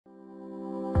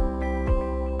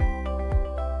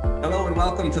Hello and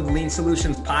welcome to the Lean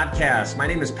Solutions Podcast. My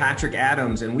name is Patrick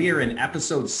Adams and we are in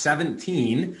episode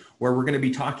 17 where we're going to be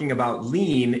talking about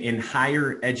lean in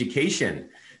higher education.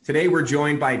 Today we're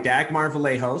joined by Dagmar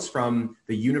Vlahos from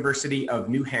the University of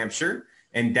New Hampshire.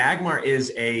 And Dagmar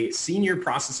is a senior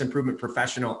process improvement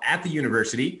professional at the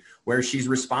university where she's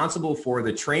responsible for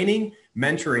the training,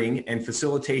 mentoring, and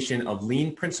facilitation of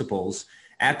lean principles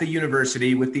at the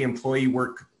university with the employee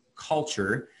work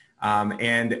culture.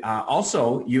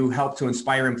 Also, you help to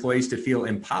inspire employees to feel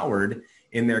empowered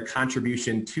in their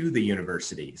contribution to the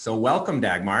university. So welcome,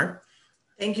 Dagmar.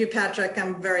 Thank you, Patrick.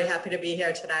 I'm very happy to be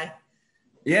here today.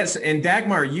 Yes, and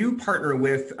Dagmar, you partner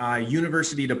with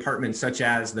university departments such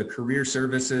as the Career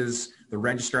Services, the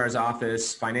Registrar's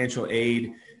Office, Financial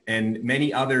Aid, and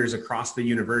many others across the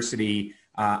university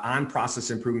on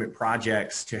process improvement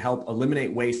projects to help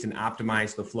eliminate waste and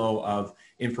optimize the flow of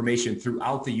information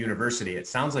throughout the university. It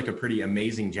sounds like a pretty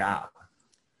amazing job.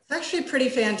 It's actually pretty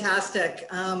fantastic.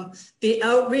 The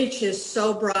outreach is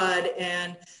so broad,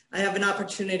 and I have an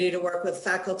opportunity to work with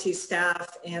faculty,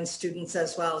 staff, and students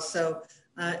as well. So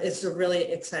it's a really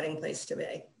exciting place to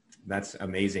be. That's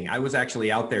amazing. I was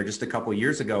actually out there just a couple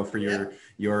years ago for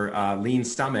your Lean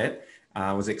Summit.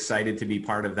 I was excited to be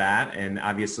part of that, and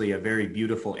obviously a very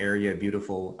beautiful area,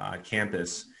 beautiful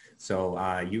campus.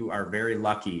 So you are very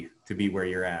lucky to be where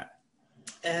you're at.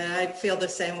 I feel the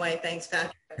same way. Thanks,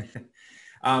 Patrick.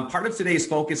 Part of today's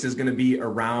focus is going to be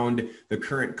around the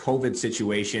current COVID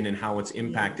situation and how it's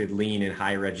impacted lean in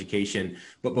higher education.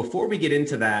 But before we get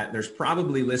into that, there's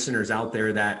probably listeners out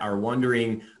there that are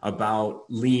wondering about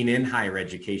lean in higher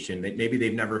education. That maybe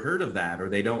they've never heard of that, or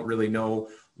they don't really know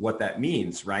what that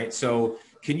means, right? So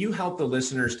can you help the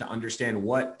listeners to understand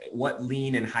what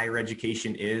lean in higher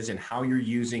education is and how you're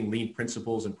using lean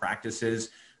principles and practices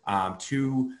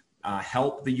to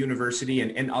help the university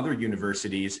and other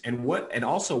universities, and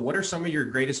also what are some of your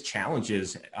greatest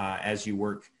challenges as you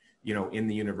work, in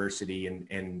the university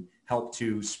and help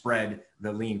to spread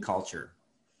the lean culture?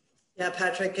 Yeah,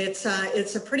 Patrick, it's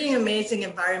a pretty amazing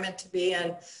environment to be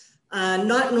in.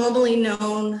 Not normally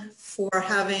known for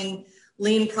having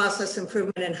lean process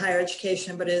improvement in higher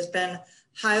education, but it has been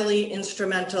highly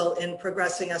instrumental in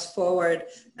progressing us forward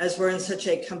as we're in such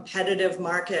a competitive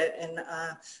market and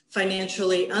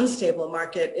financially unstable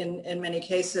market in many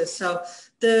cases. So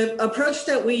the approach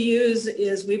that we use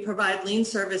is we provide lean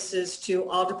services to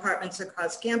all departments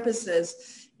across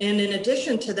campuses. And in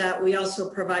addition to that, we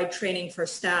also provide training for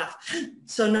staff.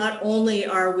 So not only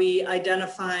are we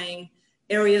identifying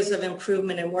areas of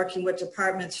improvement and working with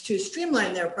departments to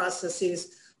streamline their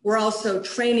processes, we're also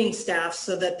training staff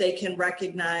so that they can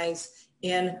recognize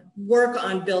and work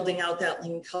on building out that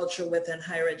lean culture within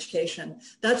higher education.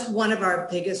 That's one of our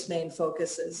biggest main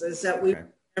focuses, is that we want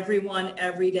everyone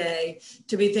every day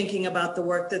to be thinking about the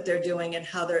work that they're doing and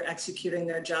how they're executing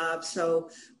their job. So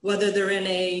whether they're in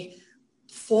a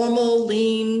formal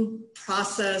lean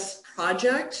process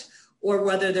project or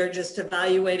whether they're just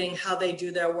evaluating how they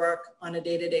do their work on a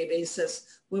day-to-day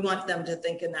basis, we want them to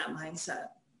think in that mindset.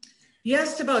 You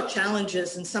asked about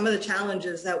challenges, and some of the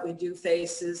challenges that we do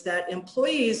face is that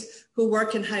employees who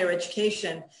work in higher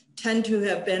education tend to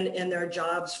have been in their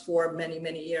jobs for many,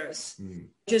 many years.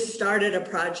 Just started a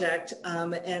project,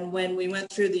 and when we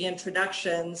went through the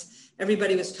introductions,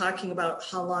 everybody was talking about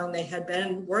how long they had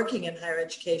been working in higher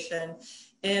education.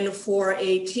 And for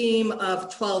a team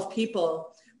of 12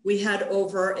 people, we had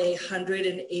over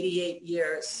 188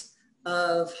 years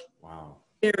of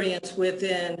experience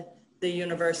within the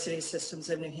university systems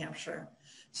of New Hampshire.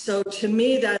 So to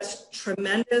me, that's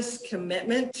tremendous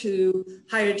commitment to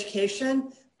higher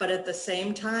education, but at the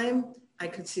same time, I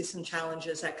could see some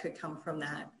challenges that could come from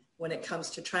that when it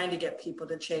comes to trying to get people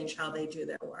to change how they do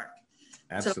their work.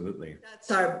 Absolutely. So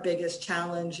that's our biggest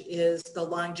challenge, is the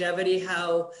longevity,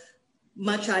 how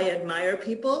much I admire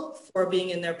people for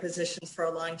being in their positions for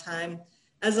a long time.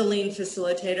 As a lean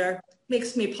facilitator,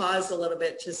 makes me pause a little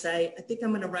bit to say, I think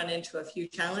I'm going to run into a few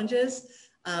challenges,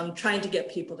 trying to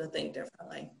get people to think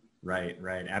differently. Right,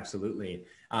 absolutely.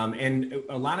 And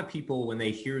a lot of people, when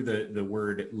they hear the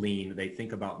word lean, they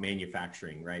think about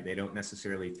manufacturing, right? They don't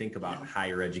necessarily think about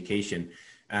higher education.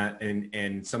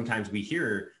 And sometimes we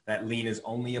hear that lean is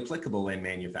only applicable in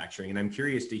manufacturing. And I'm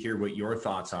curious to hear what your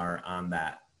thoughts are on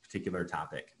that particular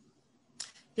topic.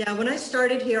 Yeah, when I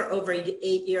started here over 8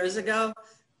 years ago,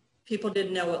 people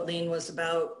didn't know what lean was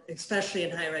about, especially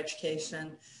in higher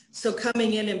education. So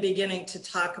coming in and beginning to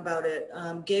talk about it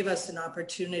gave us an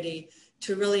opportunity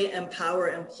to really empower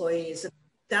employees.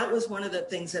 That was one of the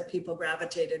things that people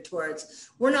gravitated towards.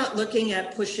 We're not looking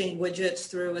at pushing widgets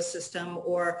through a system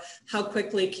or how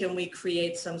quickly can we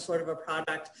create some sort of a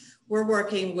product. we're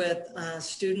working with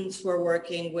students, we're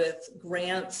working with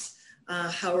grants.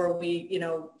 How are we,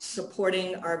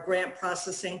 supporting our grant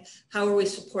processing? How are we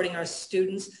supporting our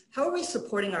students? How are we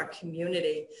supporting our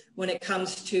community when it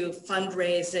comes to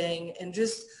fundraising and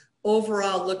just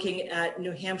overall looking at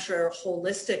New Hampshire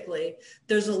holistically?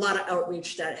 There's a lot of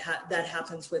outreach that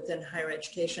happens within higher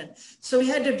education. So we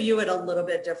had to view it a little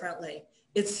bit differently.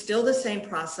 It's still the same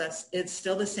process. It's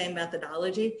still the same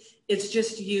methodology. It's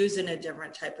just used in a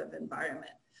different type of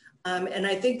environment. And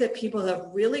I think that people have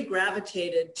really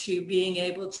gravitated to being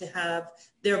able to have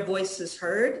their voices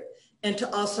heard and to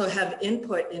also have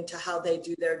input into how they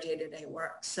do their day-to-day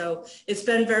work. So it's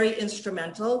been very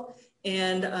instrumental.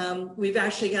 And we've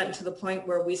actually gotten to the point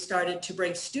where we started to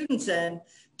bring students in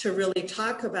to really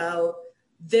talk about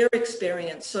their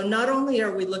experience. So not only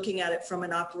are we looking at it from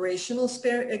an operational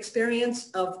experience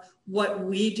of what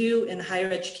we do in higher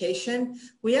education,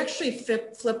 we actually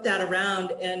flip that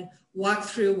around and walk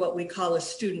through what we call a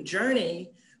student journey,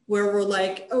 where we're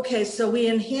like, okay, so we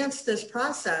enhance this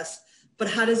process, but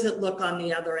how does it look on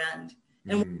the other end?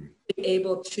 And we're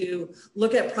able to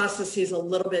look at processes a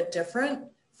little bit different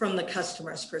from the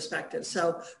customer's perspective.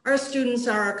 So our students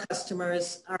are our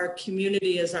customers, our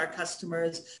community is our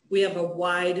customers. We have a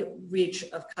wide reach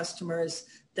of customers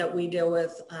that we deal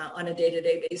with on a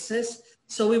day-to-day basis.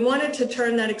 So we wanted to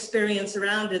turn that experience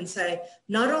around and say,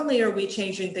 not only are we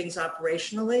changing things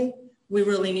operationally, we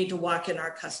really need to walk in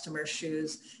our customers'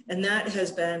 shoes. And that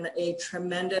has been a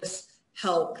tremendous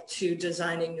help to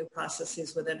designing new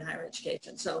processes within higher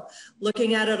education. So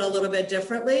looking at it a little bit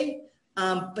differently,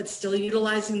 but still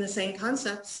utilizing the same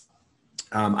concepts.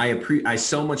 I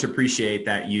so much appreciate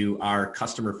that you are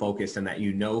customer focused and that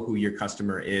you know who your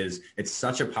customer is. It's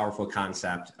such a powerful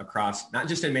concept across, not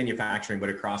just in manufacturing, but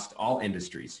across all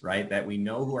industries, right? That we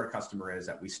know who our customer is,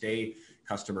 that we stay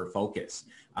customer focused.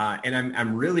 And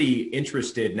I'm really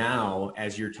interested now,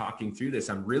 as you're talking through this,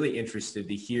 I'm really interested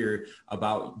to hear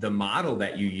about the model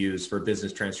that you use for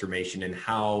business transformation and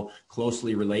how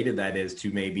closely related that is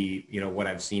to maybe, what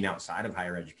I've seen outside of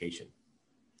higher education.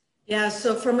 Yeah,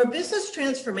 so from a business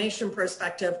transformation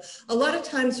perspective, a lot of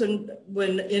times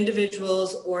when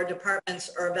individuals or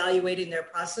departments are evaluating their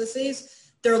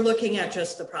processes, they're looking at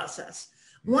just the process.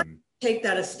 We want to take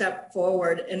that a step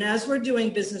forward. And as we're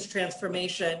doing business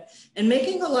transformation and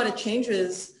making a lot of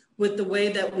changes with the way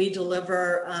that we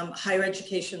deliver higher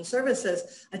education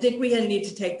services, I think we need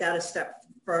to take that a step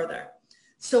further.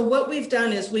 So what we've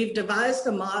done is we've devised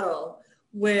a model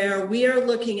where we are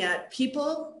looking at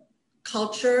people,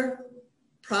 culture,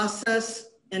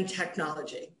 process, and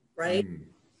technology, right?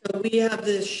 So we have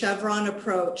this Chevron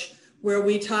approach where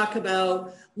we talk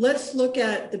about, let's look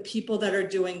at the people that are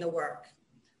doing the work.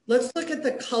 Let's look at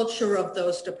the culture of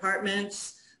those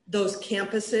departments, those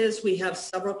campuses. We have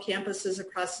several campuses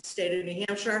across the state of New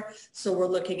Hampshire. So we're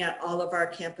looking at all of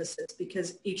our campuses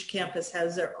because each campus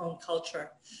has their own culture.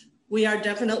 We are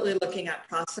definitely looking at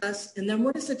process. And then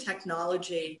what is the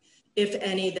technology, if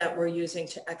any, that we're using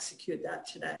to execute that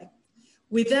today?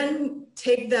 We then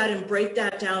take that and break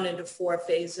that down into 4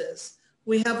 phases.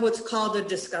 We have what's called a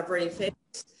discovery phase.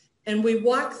 And we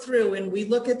walk through and we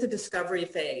look at the discovery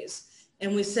phase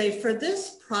and we say, for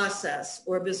this process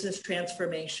or business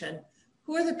transformation,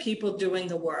 who are the people doing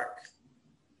the work?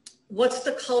 What's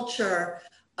the culture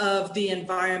of the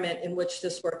environment in which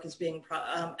this work is being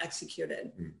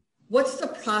executed? What's the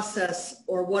process,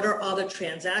 or what are all the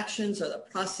transactions or the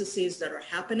processes that are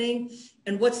happening?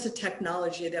 And what's the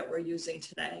technology that we're using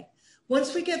today?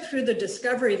 Once we get through the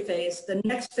discovery phase, the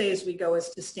next phase we go is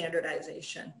to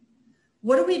standardization.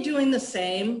 What are we doing the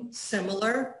same,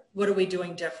 similar? What are we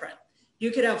doing different? You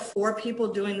could have 4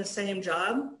 people doing the same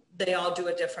job. They all do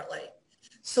it differently.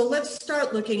 So let's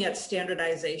start looking at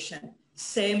standardization.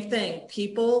 Same thing,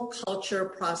 people, culture,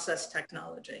 process,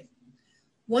 technology.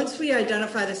 Once we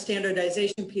identify the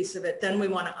standardization piece of it, then we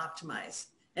want to optimize.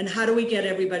 And how do we get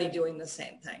everybody doing the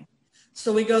same thing?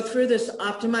 So we go through this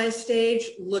optimize stage,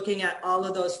 looking at all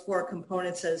of those 4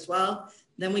 components as well.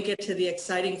 Then we get to the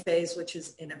exciting phase, which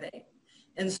is innovate.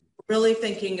 And so really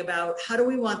thinking about, how do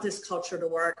we want this culture to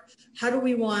work? How do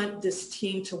we want this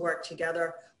team to work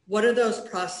together? What are those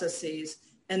processes?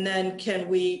 And then can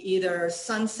we either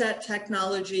sunset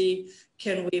technology?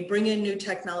 Can we bring in new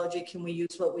technology? Can we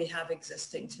use what we have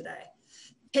existing today?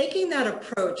 Taking that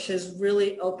approach has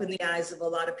really opened the eyes of a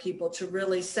lot of people to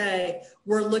really say,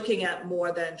 we're looking at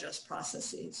more than just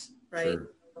processes, right?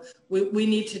 Sure. We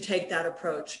need to take that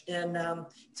approach, and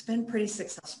it's been pretty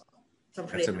successful. So I'm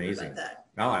pretty That's amazing. About that.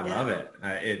 Oh, I love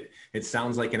it. It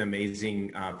sounds like an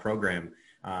amazing program,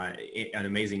 an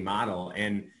amazing model.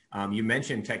 And you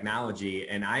mentioned technology,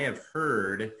 and I have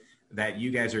heard that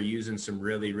you guys are using some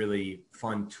really, really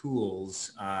fun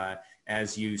tools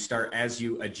as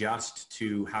you adjust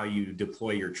to how you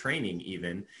deploy your training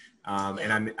even.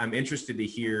 And I'm interested to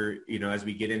hear, as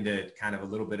we get into kind of a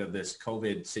little bit of this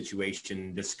COVID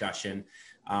situation discussion,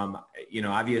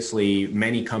 obviously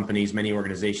many companies, many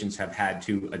organizations have had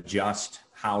to adjust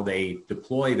how they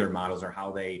deploy their models or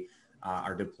how they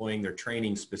are deploying their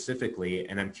training specifically.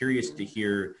 And I'm curious to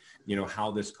hear,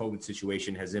 how this COVID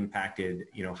situation has impacted,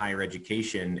 higher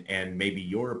education and maybe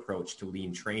your approach to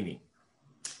lean training.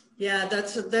 Yeah,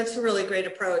 that's a really great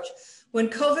approach. When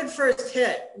COVID first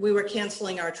hit, we were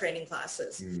canceling our training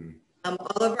classes.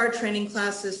 All of our training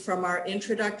classes, from our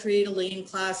introductory to lean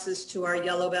classes to our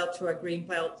yellow belt to our green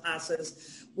belt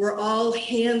classes, were all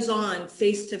hands-on,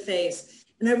 face-to-face.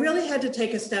 And I really had to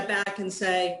take a step back and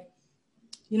say,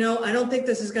 I don't think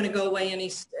this is going to go away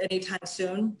anytime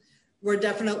soon. We're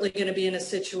definitely going to be in a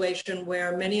situation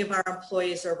where many of our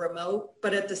employees are remote,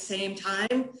 but at the same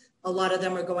time, a lot of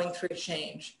them are going through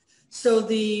change. So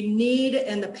the need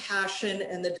and the passion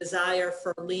and the desire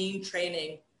for lean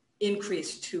training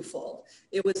increased twofold.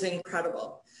 It was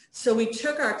incredible. So we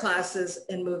took our classes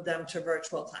and moved them to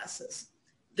virtual classes.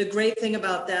 The great thing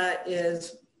about that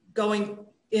is, going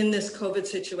in this COVID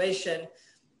situation,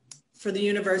 for the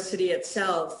university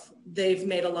itself, they've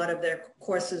made a lot of their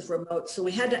courses remote. So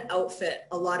we had to outfit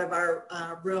a lot of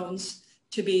our rooms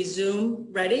to be Zoom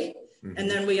ready. And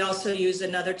then we also use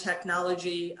another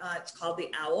technology, it's called the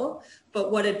OWL.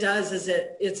 But what it does is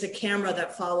it's a camera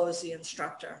that follows the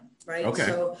instructor, right?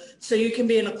 Okay. So you can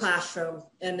be in a classroom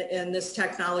and this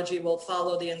technology will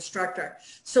follow the instructor.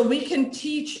 So we can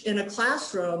teach in a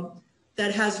classroom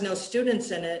that has no students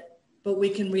in it, but we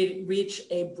can reach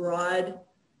a broad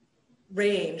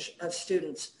range of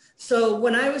students. So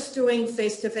when I was doing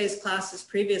face-to-face classes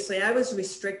previously, I was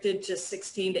restricted to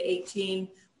 16 to 18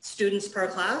 students per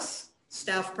class,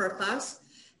 staff per class.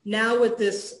 Now with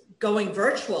this going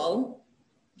virtual,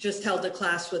 just held a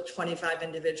class with 25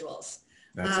 individuals.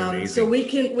 That's amazing. So we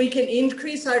can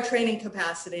increase our training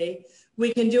capacity.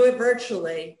 We can do it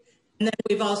virtually. And then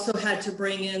we've also had to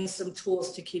bring in some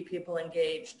tools to keep people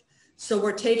engaged. So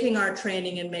we're taking our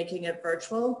training and making it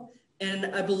virtual. And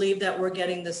I believe that we're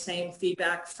getting the same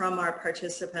feedback from our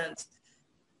participants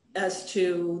as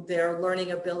to their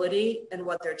learning ability and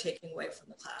what they're taking away from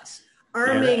the class.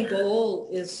 Our main goal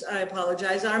is,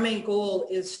 our main goal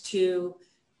is to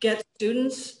get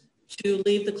students to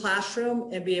leave the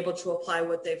classroom and be able to apply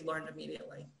what they've learned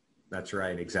immediately. That's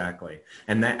right, exactly.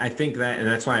 And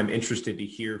that's why I'm interested to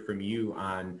hear from you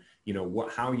on,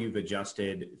 how you've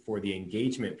adjusted for the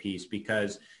engagement piece,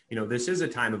 because, this is a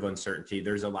time of uncertainty.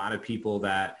 There's a lot of people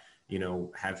that,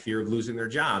 have fear of losing their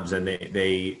jobs, and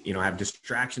they have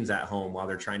distractions at home while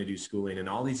they're trying to do schooling, and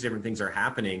all these different things are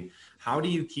happening. How do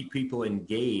you keep people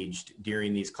engaged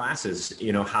during these classes?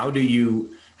 How do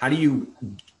you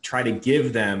try to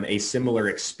give them a similar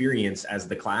experience as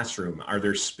the classroom? Are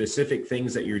there specific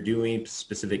things that you're doing,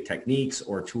 specific techniques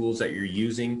or tools that you're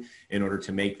using in order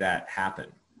to make that happen?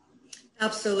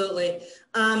 Absolutely.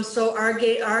 So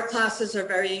our classes are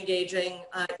very engaging,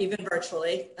 even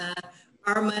virtually.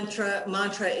 Our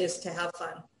mantra is to have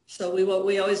fun. So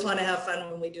we always want to have fun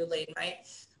when we do lean, right?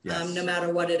 Yes. No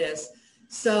matter what it is.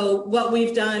 So what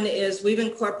we've done is we've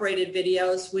incorporated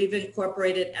videos, we've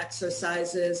incorporated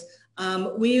exercises.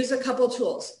 We use a couple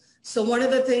tools. So one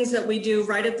of the things that we do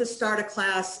right at the start of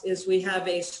class is we have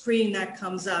a screen that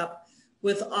comes up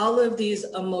with all of these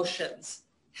emotions: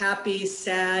 happy,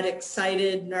 sad,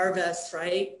 excited, nervous,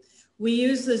 right? We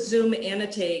use the Zoom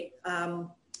annotate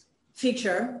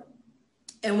feature,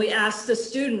 and we ask the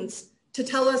students to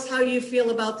tell us how you feel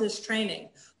about this training,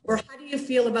 or how do you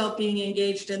feel about being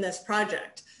engaged in this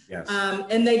project? Yes.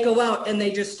 And they go out and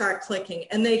they just start clicking,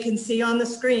 and they can see on the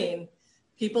screen,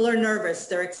 people are nervous,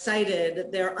 they're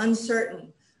excited, they're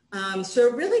uncertain. So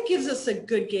it really gives us a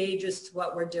good gauge as to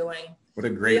what we're doing. What a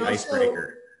great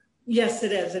icebreaker. Yes,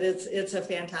 it is. It's a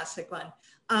fantastic one.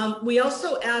 We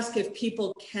also ask if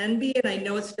people can be, and I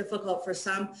know it's difficult for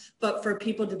some, but for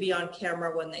people to be on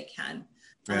camera when they can.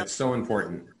 That's so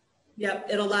important.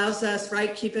 Yep, it allows us,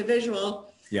 right? Keep it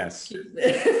visual. Yes.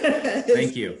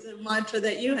 Thank you. It's a mantra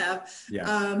that you have.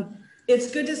 Yeah. It's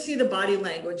good to see the body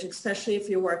language, especially if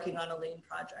you're working on a lean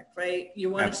project, right? You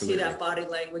want Absolutely. to see that body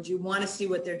language. You want to see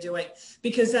what they're doing,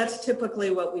 because that's typically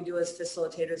what we do as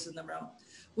facilitators in the room.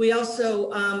 We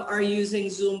also are using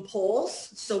Zoom polls,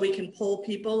 so we can poll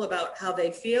people about how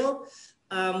they feel.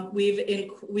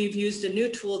 We've used a new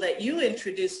tool that you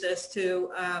introduced us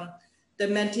to, the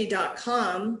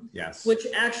menti.com, yes, which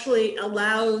actually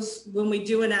allows, when we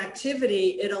do an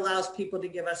activity, it allows people to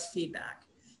give us feedback.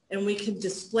 and we can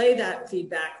display that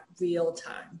feedback real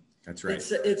time. That's right.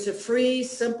 It's a free,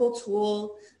 simple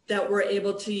tool that we're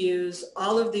able to use.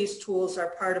 All of these tools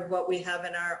are part of what we have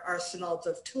in our arsenal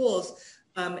of tools,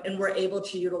 and we're able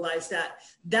to utilize that.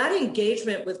 That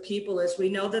engagement with people is we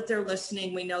know that they're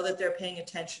listening, we know that they're paying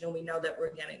attention, and we know that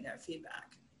we're getting their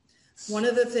feedback. One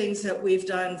of the things that we've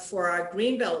done for our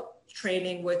Greenbelt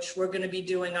training, which we're going to be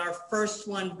doing our first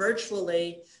one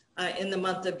virtually in the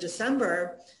month of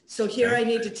December. So here I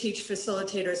need to teach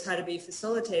facilitators how to be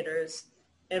facilitators,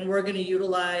 and we're going to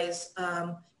utilize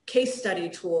case study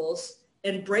tools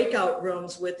and breakout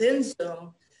rooms within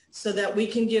Zoom so that we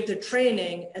can give the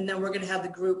training, and then we're going to have the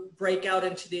group break out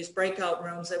into these breakout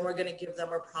rooms, and we're going to give them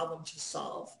a problem to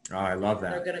solve. Oh, I love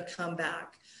that. They're going to come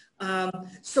back.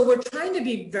 So we're trying to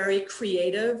be very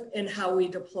creative in how we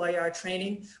deploy our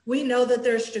training. We know that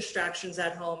there's distractions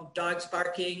at home, dogs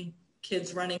barking,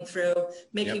 kids running through,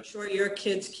 making sure your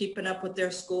kid's keeping up with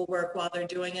their schoolwork while they're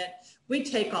doing it. We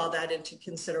take all that into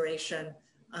consideration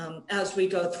as we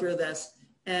go through this.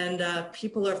 And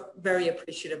people are very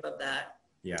appreciative of that.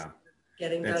 Yeah.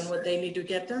 Getting done what they need to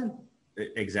get done.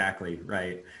 Exactly,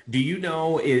 right. Do you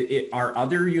know, are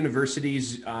other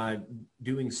universities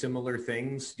doing similar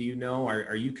things? Do you know,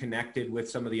 are you connected with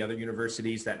some of the other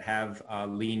universities that have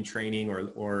lean training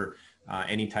or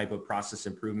any type of process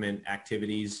improvement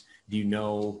activities? Do you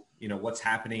know what's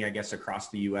happening, I guess, across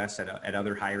the U.S. at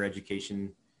other higher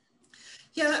education?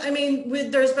 Yeah, I mean,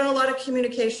 there's been a lot of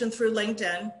communication through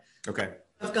LinkedIn. Okay.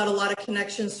 I've got a lot of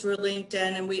connections through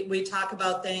LinkedIn, and we talk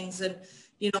about things, and,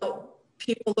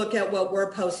 people look at what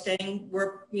we're posting.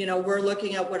 We're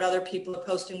looking at what other people are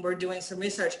posting. We're doing some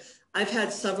research. I've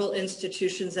had several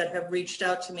institutions that have reached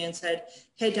out to me and said,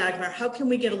 hey, Dagmar, how can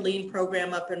we get a lean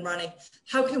program up and running?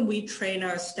 How can we train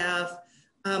our staff?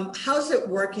 How's it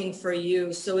working for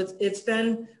you? So it's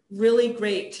been really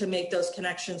great to make those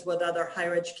connections with other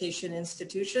higher education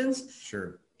institutions.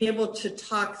 Sure. Be able to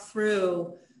talk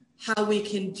through how we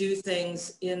can do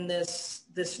things in this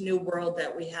new world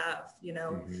that we have,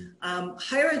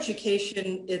 Higher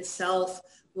education itself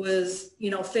was,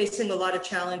 facing a lot of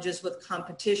challenges with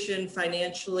competition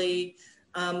financially,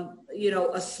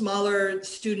 a smaller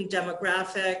student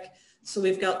demographic. So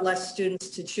we've got less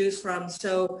students to choose from.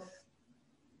 So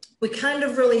we kind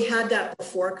of really had that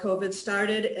before COVID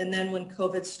started. And then when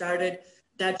COVID started,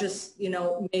 that just,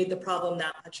 made the problem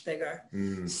that much bigger.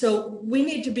 So we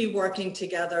need to be working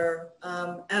together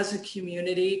as a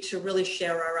community to really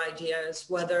share our ideas,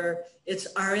 whether it's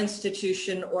our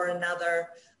institution or another.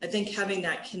 I think having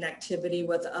that connectivity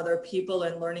with other people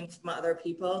and learning from other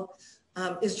people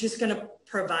is just going to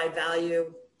provide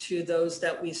value to those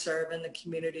that we serve and the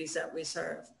communities that we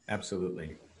serve.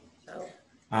 Absolutely. So.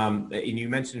 And you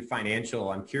mentioned financial.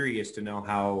 I'm curious to know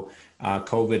how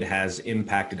COVID has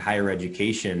impacted higher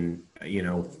education,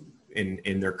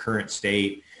 in their current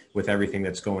state with everything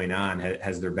that's going on.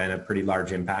 Has there been a pretty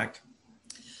large impact?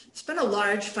 It's been a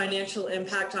large financial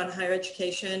impact on higher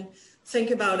education.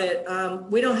 Think about it.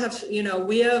 We don't have,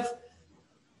 we have,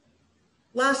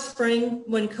 last spring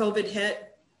when COVID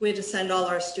hit, we had to send all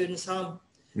our students home.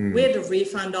 We had to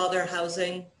refund all their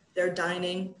housing, their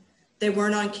dining. They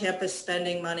weren't on campus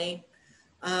spending money.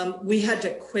 We had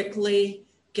to quickly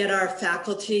get our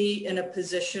faculty in a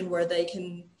position where they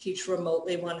can teach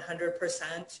remotely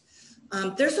 100%.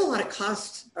 There's a lot of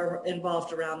costs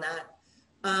involved around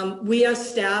that. We as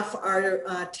staff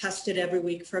are tested every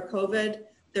week for COVID.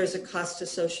 There's a cost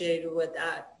associated with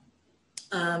that.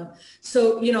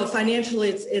 So, financially,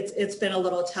 it's been a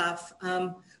little tough.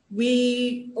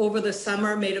 We, over the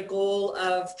summer, made a goal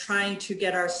of trying to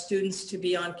get our students to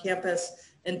be on campus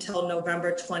until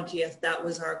November 20th. That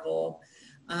was our goal.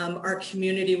 Our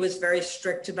community was very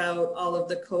strict about all of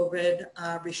the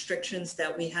COVID restrictions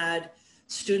that we had.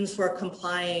 Students were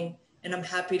complying, and I'm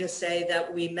happy to say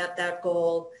that we met that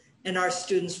goal, and our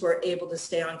students were able to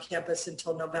stay on campus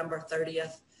until November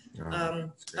 30th.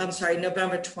 I'm sorry,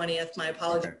 November 20th, my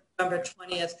apologies. Okay. November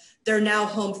 20th. They're now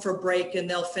home for break, and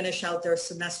they'll finish out their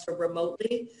semester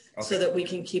remotely so that we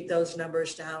can keep those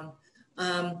numbers down.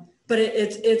 But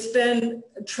it's been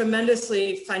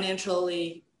tremendously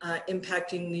financially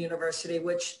impacting the university,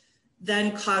 which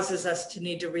then causes us to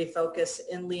need to refocus,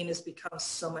 and lean has become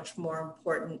so much more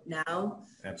important now.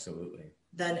 Absolutely.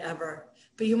 Than ever.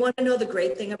 But you want to know the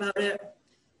great thing about it?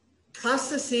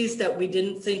 Processes that we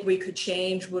didn't think we could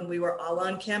change when we were all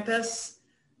on campus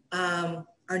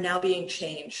are now being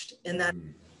changed.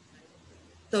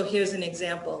 So here's an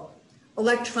example.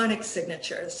 Electronic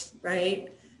signatures, right?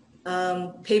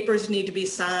 Papers need to be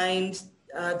signed.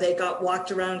 They got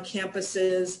walked around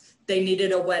campuses. They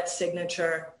needed a wet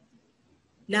signature.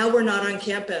 Now we're not on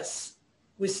campus.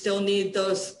 We still need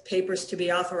those papers to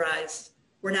be authorized.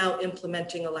 We're now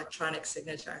implementing electronic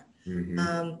signature.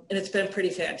 And it's been pretty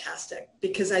fantastic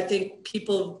because I think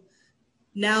people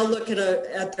now look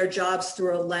at their jobs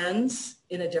through a lens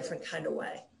in a different kind of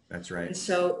way. That's right. And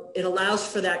so it allows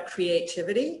for that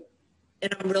creativity.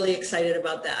 And I'm really excited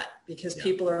about that because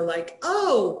people are like,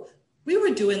 oh, we were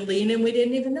doing lean and we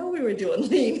didn't even know we were doing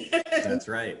lean. That's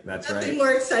right. That's right. Nothing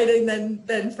more exciting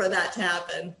than for that to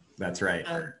happen. That's right.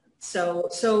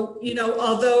 So, you know,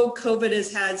 although COVID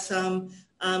has had some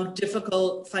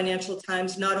difficult financial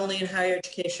times, not only in higher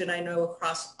education, I know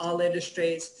across all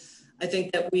industries, I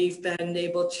think that we've been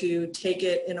able to take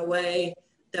it in a way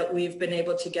that we've been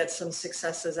able to get some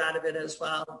successes out of it as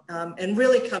well, and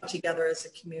really come together as a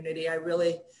community. I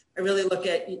really look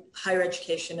at higher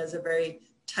education as a very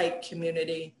tight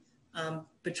community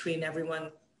between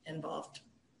everyone involved.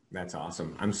 That's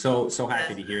awesome. I'm so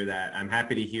happy to hear that. I'm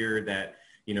happy to hear that,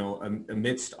 you know,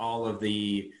 amidst all of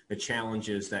the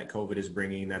challenges that COVID is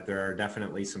bringing, that there are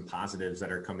definitely some positives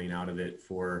that are coming out of it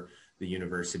for the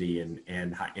university and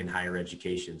in higher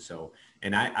education. So,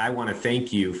 and I want to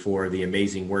thank you for the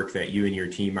amazing work that you and your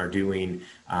team are doing,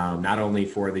 not only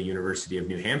for the University of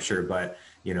New Hampshire, but,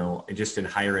 you know, just in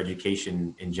higher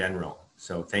education in general.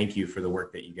 So thank you for the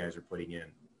work that you guys are putting in.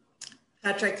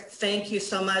 Patrick, thank you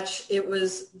so much. It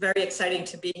was very exciting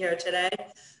to be here today.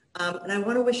 And I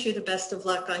want to wish you the best of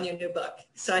luck on your new book.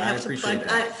 So I have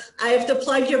to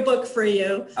plug your book for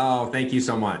you. Oh, thank you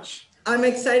so much. I'm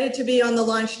excited to be on the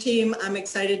launch team. I'm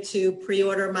excited to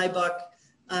pre-order my book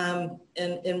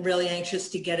and really anxious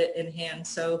to get it in hand.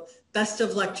 So best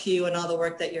of luck to you and all the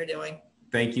work that you're doing.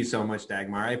 Thank you so much,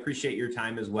 Dagmar. I appreciate your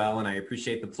time as well, and I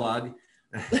appreciate the plug.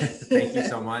 Thank you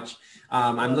so much.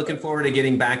 I'm looking forward to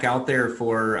getting back out there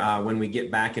for when we get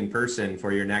back in person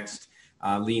for your next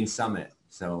Lean Summit.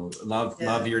 So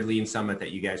love your Lean Summit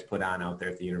that you guys put on out there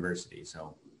at the university.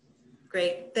 So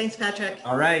great. Thanks, Patrick.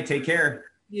 All right. Take care.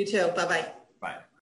 You too. Bye-bye.